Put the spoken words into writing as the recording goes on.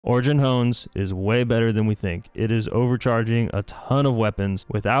Origin Hones is way better than we think. It is overcharging a ton of weapons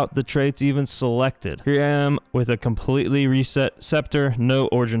without the traits even selected. Here I am with a completely reset scepter, no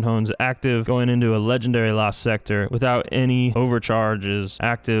Origin Hones active, going into a legendary lost sector without any overcharges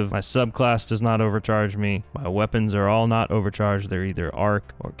active. My subclass does not overcharge me. My weapons are all not overcharged. They're either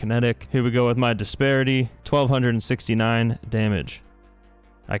arc or kinetic. Here we go with my disparity, 1269 damage.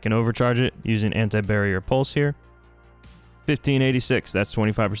 I can overcharge it using anti-barrier pulse here. 1586, that's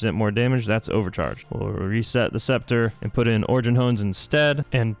 25% more damage, that's overcharged. We'll reset the scepter and put in Origin Hones instead,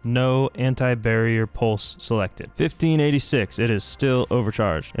 and no anti-barrier pulse selected. 1586, it is still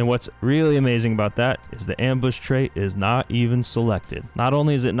overcharged. And what's really amazing about that is the ambush trait is not even selected. Not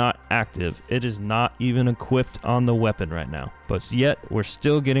only is it not active, it is not even equipped on the weapon right now. But yet, we're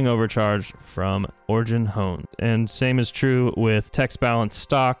still getting overcharged from Origin Hones. And same is true with text balance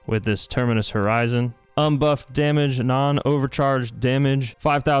stock with this Terminus Horizon. Unbuffed damage, non-overcharged damage,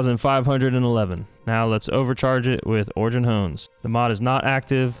 5,511. Now let's overcharge it with Origin Hones. The mod is not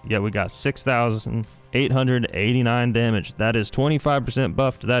active, yet we got 6,889 damage. That is 25%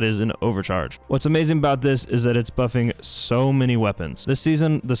 buffed. That is an overcharge. What's amazing about this is that it's buffing so many weapons. This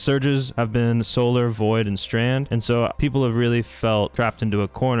season, the surges have been Solar, Void, and Strand, and so people have really felt trapped into a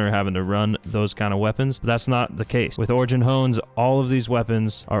corner having to run those kind of weapons, but that's not the case. With Origin Hones, all of these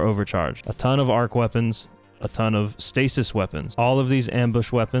weapons are overcharged. A ton of arc weapons, a ton of stasis weapons. All of these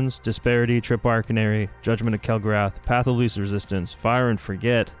ambush weapons, Disparity, Tripwire Canary, Judgment of Kelgrath, Path of Least Resistance, Fire and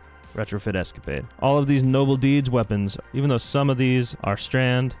Forget, Retrofit Escapade. All of these Noble Deeds weapons, even though some of these are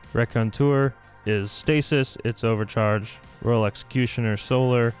Strand, Raconteur is Stasis, it's overcharged, Royal Executioner,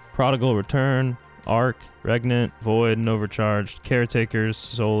 Solar, Prodigal Return, Arc, Regnant, Void, and overcharged. Caretakers,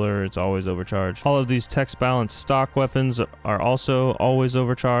 Solar, it's always overcharged. All of these text balance stock weapons are also always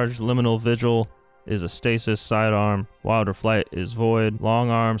overcharged. Liminal Vigil is a Stasis sidearm. Wilder Flight is Void. Long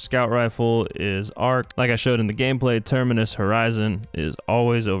Arm Scout Rifle is Arc. Like I showed in the gameplay, Terminus Horizon is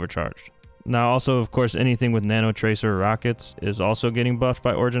always overcharged. Now also, of course, anything with Nano Tracer Rockets is also getting buffed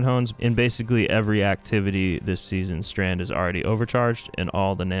by Origin Hones. In basically every activity this season, Strand is already overcharged, and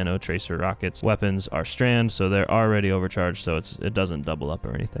all the Nano Tracer Rockets weapons are Strand, so they're already overcharged, so it doesn't double up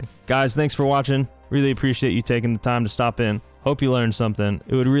or anything. Guys, thanks for watching. Really appreciate you taking the time to stop in. Hope you learned something.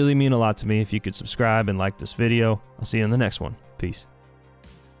 It would really mean a lot to me if you could subscribe and like this video. I'll see you in the next one. Peace.